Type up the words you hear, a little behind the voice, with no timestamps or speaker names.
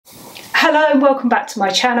Hello and welcome back to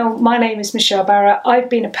my channel. My name is Michelle Barrett. I've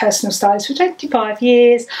been a personal stylist for 25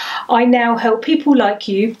 years. I now help people like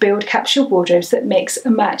you build capsule wardrobes that mix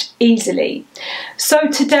and match easily. So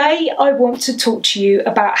today I want to talk to you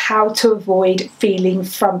about how to avoid feeling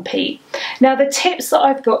frumpy. Now the tips that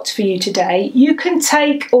I've got for you today, you can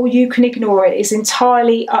take or you can ignore it. It's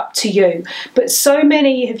entirely up to you. But so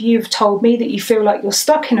many of you have told me that you feel like you're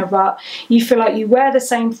stuck in a rut. You feel like you wear the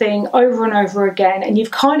same thing over and over again and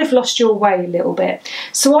you've kind of lost your way a little bit.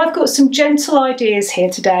 So I've got some gentle ideas here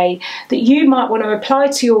today that you might want to apply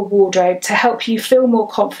to your wardrobe to help you feel more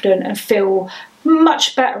confident and feel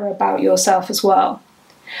much better about yourself as well.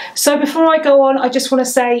 So before I go on, I just want to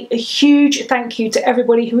say a huge thank you to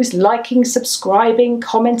everybody who is liking, subscribing,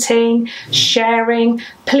 commenting, sharing.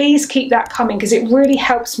 Please keep that coming because it really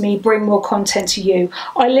helps me bring more content to you.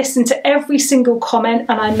 I listen to every single comment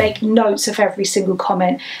and I make notes of every single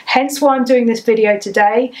comment. Hence why I'm doing this video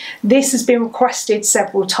today. This has been requested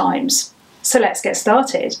several times. So let's get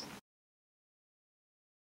started.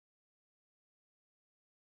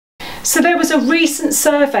 So there was a recent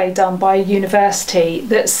survey done by a university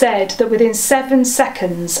that said that within 7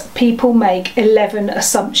 seconds people make 11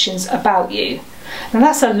 assumptions about you. Now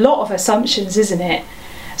that's a lot of assumptions, isn't it?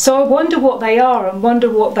 So I wonder what they are and wonder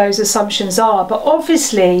what those assumptions are. But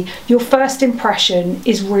obviously your first impression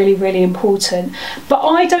is really, really important. But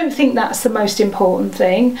I don't think that's the most important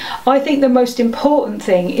thing. I think the most important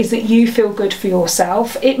thing is that you feel good for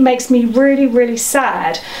yourself. It makes me really, really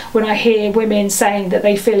sad when I hear women saying that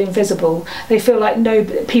they feel invisible. They feel like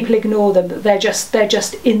people ignore them, that they're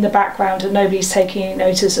just in the background and nobody's taking any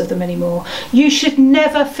notice of them anymore. You should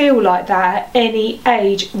never feel like that at any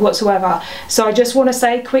age whatsoever. So I just want to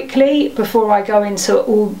say quickly before I go into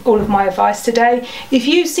all of my advice today, if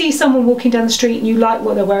you see someone walking down the street and you like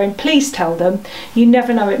what they're wearing, please tell them. You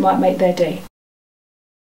never know, it might make their day.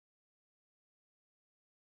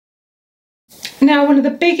 Now, one of the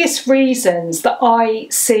biggest reasons that I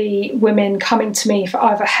see women coming to me for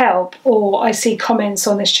either help or I see comments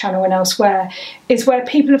on this channel and elsewhere is where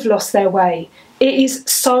people have lost their way. It is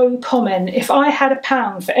so common. If I had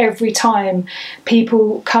 £1 for every time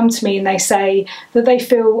people come to me and they say that they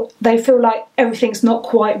feel like everything's not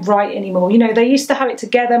quite right anymore. You know, they used to have it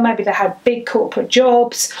together, maybe they had big corporate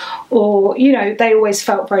jobs, or, you know, they always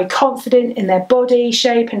felt very confident in their body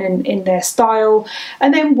shape and in their style.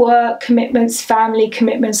 And then work commitments, family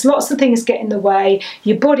commitments, lots of things get in the way,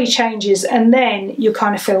 your body changes, and then you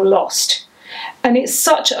kind of feel lost. And it's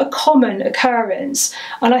such a common occurrence,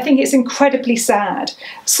 and I think it's incredibly sad.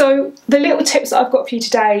 So the little tips that I've got for you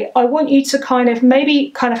today, I want you to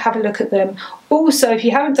maybe have a look at them. Also, if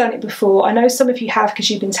you haven't done it before, I know some of you have because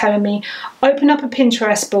you've been telling me, open up a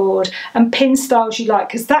Pinterest board and pin styles you like,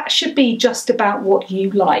 because that should be just about what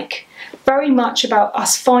you like. Very much about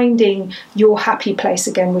us finding your happy place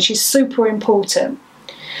again, which is super important.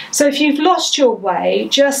 So if you've lost your way,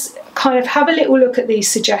 just have a little look at these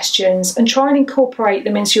suggestions and try and incorporate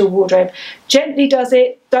them into your wardrobe. Gently does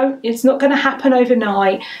it. It's not going to happen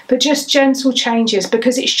overnight, but just gentle changes,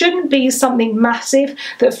 because it shouldn't be something massive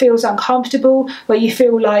that feels uncomfortable, where you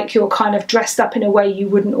feel like you're dressed up in a way you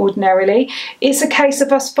wouldn't ordinarily. It's a case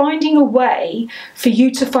of us finding a way for you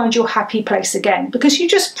to find your happy place again, because you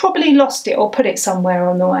just probably lost it or put it somewhere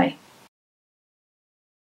on the way.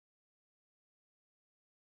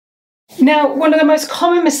 Now, one of the most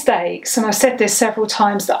common mistakes, and I've said this several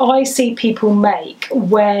times, that I see people make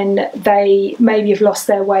when they maybe have lost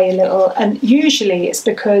their way a little, and usually it's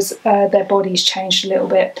because their body's changed a little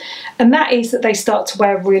bit, and that is that they start to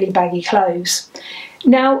wear really baggy clothes.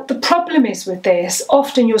 Now, the problem is with this,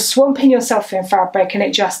 often you're swamping yourself in fabric and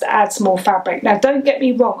it just adds more fabric. Now, don't get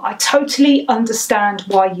me wrong, I totally understand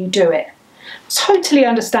why you do it. Totally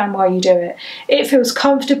understand why you do it. It feels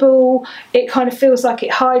comfortable, it feels like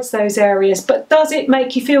it hides those areas, but does it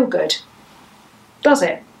make you feel good? Does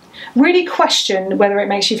it? Really question whether it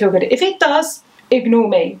makes you feel good. If it does, ignore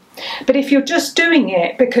me. But if you're just doing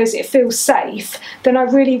it because it feels safe, then I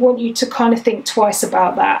really want you to think twice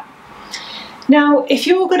about that. Now, if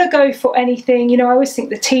you're going to go for anything, you know, I always think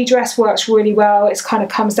the tea dress works really well. It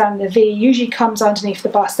comes down in the V, usually comes underneath the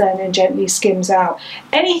bust and then gently skims out.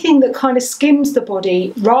 Anything that skims the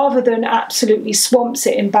body rather than absolutely swamps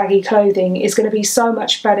it in baggy clothing is going to be so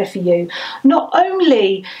much better for you. Not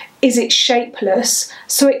only is it shapeless,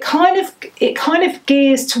 so it kind of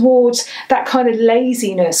gears towards that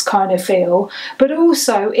laziness feel, but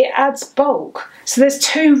also it adds bulk. So there's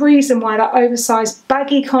two reasons why that oversized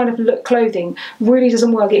baggy look clothing really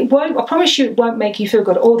doesn't work. It won't, I promise you, it won't make you feel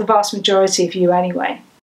good, or the vast majority of you anyway.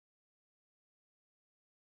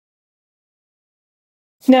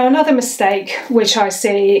 Now, another mistake which I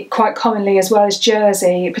see quite commonly as well is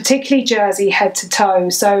jersey, particularly jersey head to toe.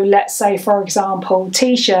 So let's say, for example,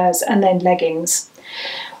 t-shirts and then leggings.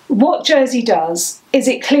 What jersey does is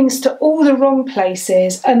it clings to all the wrong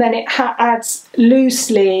places, and then it adds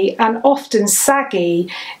loosely and often saggy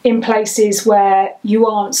in places where you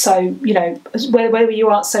aren't so, you know, where you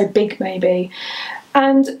aren't so big maybe.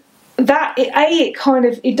 And that,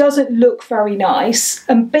 it doesn't look very nice,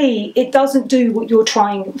 and B, it doesn't do what you're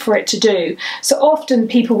trying for it to do. So often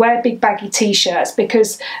people wear big baggy t-shirts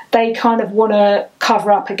because they kind of want to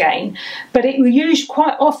cover up again, but it will usually,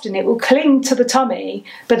 quite often it will cling to the tummy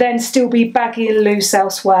but then still be baggy and loose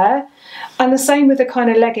elsewhere. And the same with the kind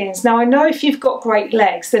of leggings. Now, I know if you've got great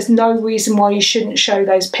legs, there's no reason why you shouldn't show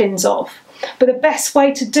those pins off. But the best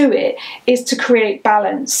way to do it is to create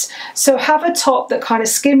balance. So have a top that kind of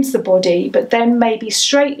skims the body, but then maybe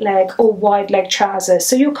straight leg or wide leg trousers.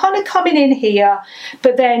 So you're kind of coming in here,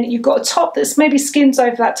 but then you've got a top that's maybe skims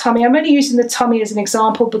over that tummy. I'm only using the tummy as an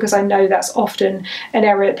example because I know that's often an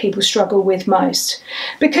area that people struggle with most.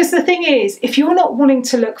 Because the thing is, if you're not wanting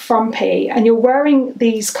to look frumpy and you're wearing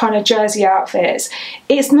these kind of jersey outfits,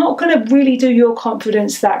 it's not going to really do your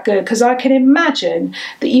confidence that good, because I can imagine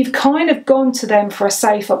that you've kind of gone to them for a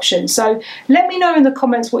safe option. So let me know in the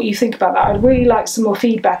comments what you think about that. I'd really like some more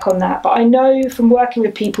feedback on that, but I know from working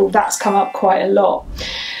with people that's come up quite a lot.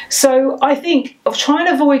 So I think of trying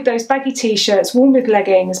to avoid those baggy t-shirts worn with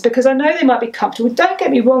leggings, because I know they might be comfortable. Don't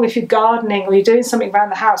get me wrong, if you're gardening or you're doing something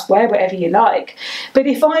around the house, wear whatever you like. But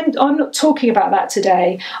if I'm not talking about that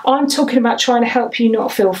today, I'm talking about trying to help you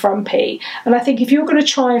not feel frumpy. And I think if you're going to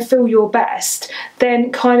try and feel your best,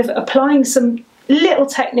 then kind of applying some little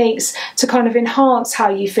techniques to kind of enhance how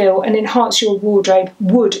you feel and enhance your wardrobe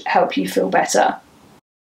would help you feel better.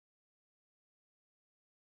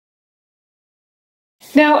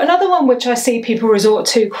 Now, another one which I see people resort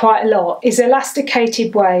to quite a lot is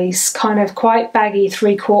elasticated waist, kind of quite baggy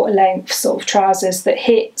 3/4 length sort of trousers that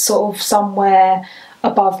hit sort of somewhere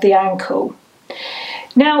above the ankle.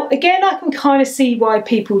 Now, again, I can kind of see why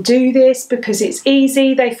people do this, because it's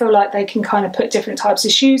easy. They feel like they can kind of put different types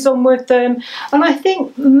of shoes on with them. And I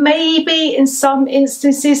think maybe in some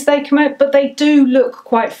instances they come out, but they do look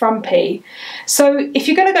quite frumpy. So if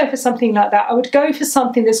you're going to go for something like that, I would go for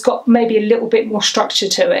something that's got maybe a little bit more structure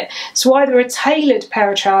to it. So either a tailored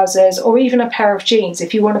pair of trousers or even a pair of jeans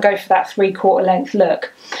if you want to go for that 3/4 length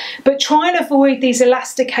look. But try and avoid these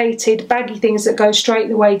elasticated baggy things that go straight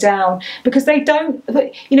the way down, because they don't,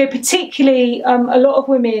 you know, particularly a lot of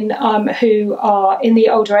women who are in the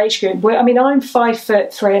older age group, where, I mean, I'm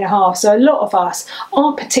 5'3½", so a lot of us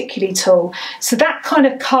aren't particularly tall. So that kind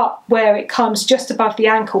of cut where it comes just above the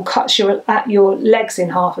ankle cuts your legs in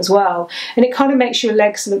half as well, and it kind of makes your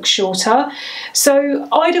legs look shorter. So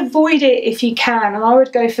I'd avoid it if you can, and I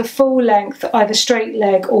would go for full length, either straight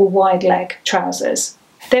leg or wide leg trousers.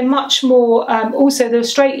 They're much more, also the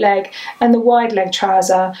straight leg and the wide leg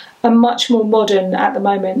trouser are much more modern at the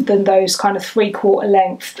moment than those kind of 3/4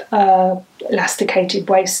 length elasticated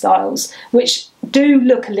waist styles, which do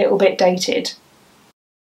look a little bit dated.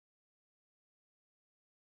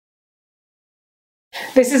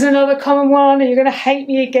 This is another common one, and you're going to hate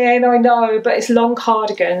me again, I know, but it's long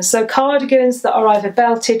cardigans. So cardigans that are either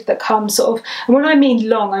belted, that come sort of, and when I mean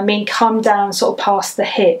long, I mean come down sort of past the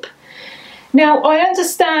hip. Now, I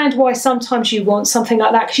understand why sometimes you want something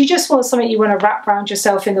like that, because you just want something you want to wrap around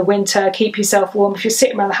yourself in the winter, keep yourself warm. If you're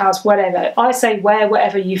sitting around the house, whatever. I say wear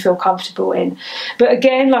whatever you feel comfortable in. But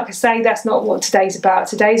again, like I say, that's not what today's about.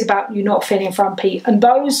 Today's about you not feeling frumpy. And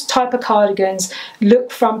those type of cardigans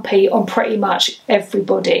look frumpy on pretty much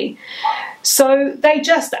everybody. So they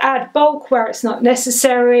just add bulk where it's not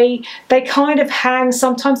necessary. They kind of hang,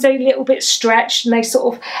 sometimes they're a little bit stretched and they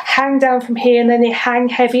sort of hang down from here, and then they hang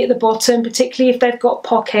heavy at the bottom, particularly if they've got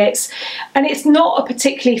pockets. And it's not a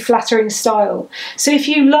particularly flattering style. So if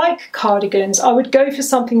you like cardigans, I would go for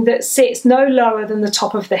something that sits no lower than the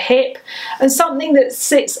top of the hip, and something that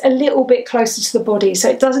sits a little bit closer to the body. So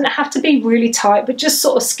it doesn't have to be really tight, but just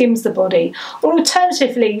sort of skims the body. Or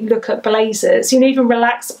alternatively, look at blazers, you know, even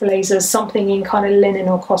relaxed blazers, something in kind of linen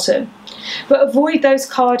or cotton. But avoid those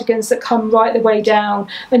cardigans that come right the way down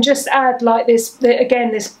and just add like this,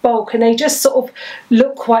 again, this bulk, and they just sort of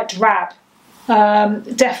look quite drab.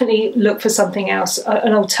 Definitely look for something else,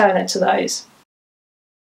 an alternate to those.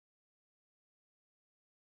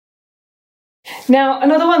 Now,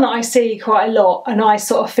 another one that I see quite a lot and I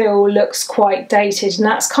sort of feel looks quite dated, and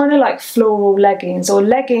that's kind of like floral leggings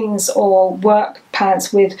or work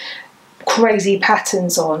pants with crazy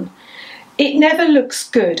patterns on. it never looks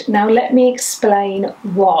good. Now let me explain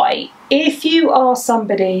why. If you are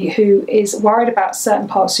somebody who is worried about certain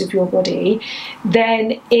parts of your body,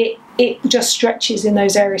 then it just stretches in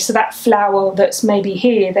those areas. So that flower that's maybe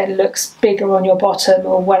here then looks bigger on your bottom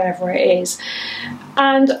or whatever it is.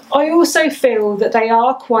 And I also feel that they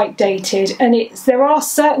are quite dated, and there are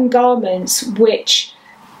certain garments which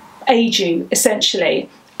age you essentially.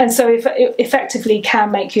 And so it effectively can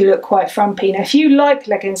make you look quite frumpy. Now, if you like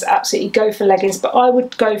leggings, absolutely go for leggings, but I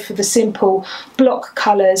would go for the simple block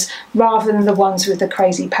colours rather than the ones with the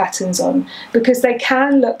crazy patterns on, because they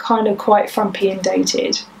can look kind of quite frumpy and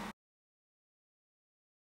dated.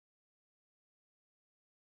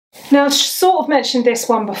 Now, I've sort of mentioned this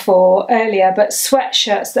one before earlier, but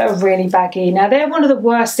sweatshirts that are really baggy. Now, they're one of the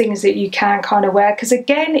worst things that you can kind of wear, because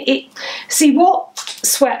again, see what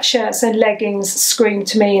sweatshirts and leggings scream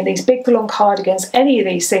to me, and these big long cardigans, any of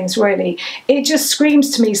these things really, it just screams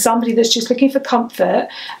to me somebody that's just looking for comfort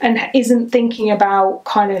and isn't thinking about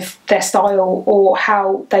kind of their style or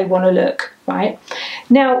how they want to look. Right?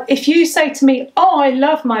 Now, if you say to me, oh, I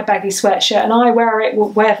love my baggy sweatshirt and I wear it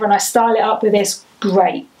wherever and I style it up with this,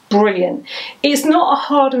 great. Brilliant. It's not a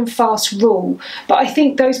hard and fast rule, but I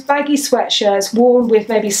think those baggy sweatshirts worn with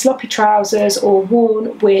maybe sloppy trousers or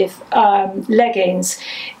worn with leggings,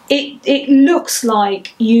 it looks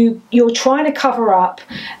like you're trying to cover up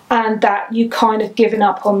and that you kind of given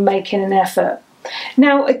up on making an effort.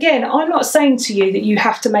 Now, again, I'm not saying to you that you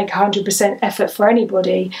have to make 100% effort for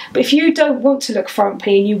anybody, but if you don't want to look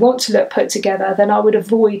frumpy and you want to look put together, then I would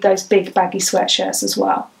avoid those big baggy sweatshirts as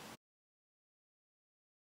well.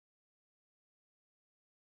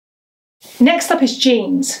 Next up is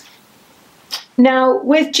jeans. Now,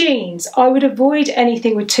 with jeans, I would avoid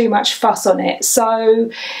anything with too much fuss on it. So,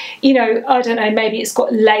 you know, I don't know, maybe it's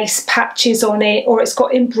got lace patches on it, or it's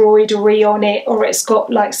got embroidery on it, or it's got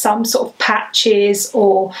like some sort of patches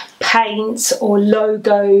or paint or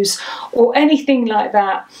logos or anything like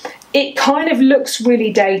that. It kind of looks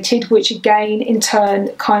really dated, which again, in turn,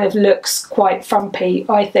 kind of looks quite frumpy,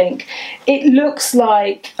 I think. It looks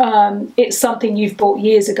like it's something you've bought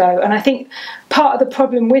years ago. And I think part of the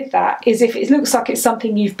problem with that is if it looks like it's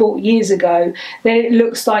something you've bought years ago, then it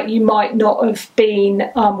looks like you might not have been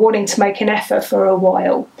wanting to make an effort for a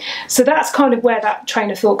while. So that's kind of where that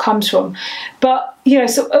train of thought comes from. But, you know,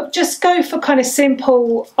 so just go for kind of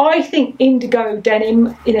simple. I think indigo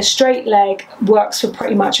denim in a straight leg works for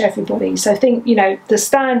pretty much everybody. So I think, you know, the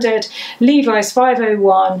standard Levi's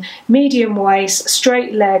 501, medium waist,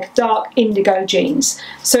 straight leg, dark indigo jeans.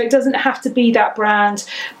 So it doesn't have to be that brand,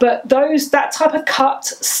 but that type of cut,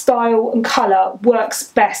 style and colour works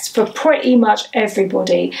best for pretty much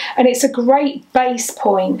everybody. And it's a great base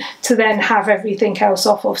point to then have everything else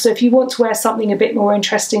off of. So if you want to wear something a bit more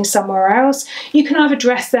interesting somewhere else, you can either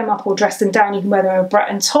dress them up or dress them down. You can wear them with a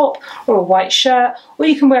Breton top or a white shirt, or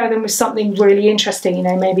you can wear them with something really interesting, you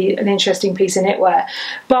know, maybe an interesting piece of knitwear.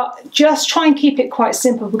 But just try and keep it quite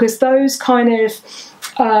simple, because those kind of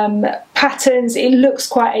patterns, it looks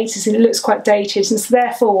quite 80s and it looks quite dated, and so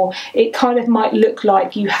therefore it kind of might look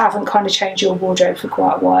like you haven't kind of changed your wardrobe for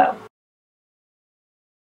quite a while.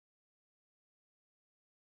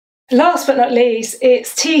 Last but not least,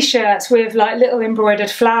 it's t-shirts with like little embroidered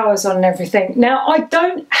flowers on and everything. Now, I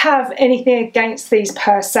don't have anything against these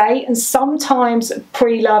per se, and sometimes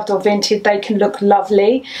pre-loved or vintage they can look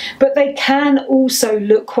lovely, but they can also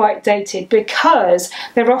look quite dated because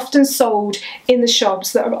they're often sold in the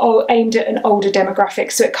shops that are aimed at an older demographic.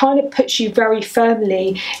 So it kind of puts you very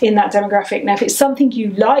firmly in that demographic. Now, if it's something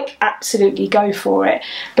you like, absolutely go for it.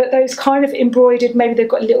 But those kind of embroidered, maybe they've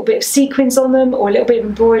got a little bit of sequins on them or a little bit of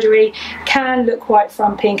embroidery, can look quite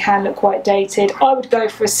frumpy and can look quite dated. I would go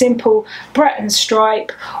for a simple Breton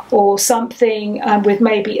stripe or something with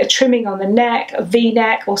maybe a trimming on the neck, a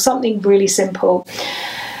V-neck or something really simple.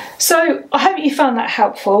 So I hope you found that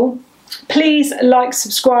helpful. Please like,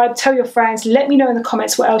 subscribe, tell your friends, let me know in the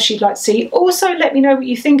comments what else you'd like to see. Also, let me know what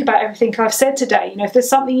you think about everything I've said today. You know, if there's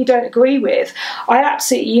something you don't agree with, I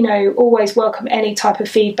absolutely, you know, always welcome any type of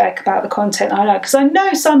feedback about the content I know, because I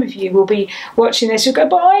know some of you will be watching this, you'll go,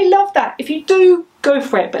 but I love that. If you do, go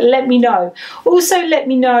for it, but let me know. Also, let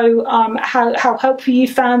me know how helpful you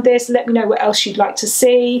found this. Let me know what else you'd like to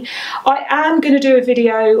see. I am going to do a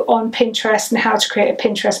video on Pinterest and how to create a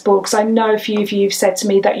Pinterest board, because I know a few of you have said to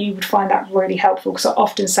me that you would find that really helpful, because I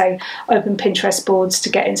often say open Pinterest boards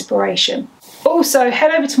to get inspiration. Also,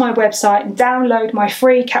 head over to my website and download my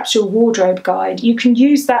free capsule wardrobe guide. You can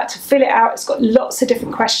use that to fill it out. It's got lots of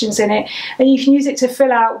different questions in it, and you can use it to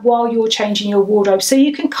fill out while you're changing your wardrobe, so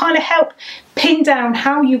you can kind of help pin down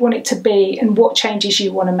how you want it to be and what changes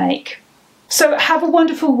you want to make. So have a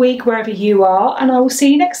wonderful week wherever you are, and I will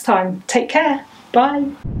see you next time. Take care.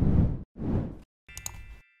 Bye.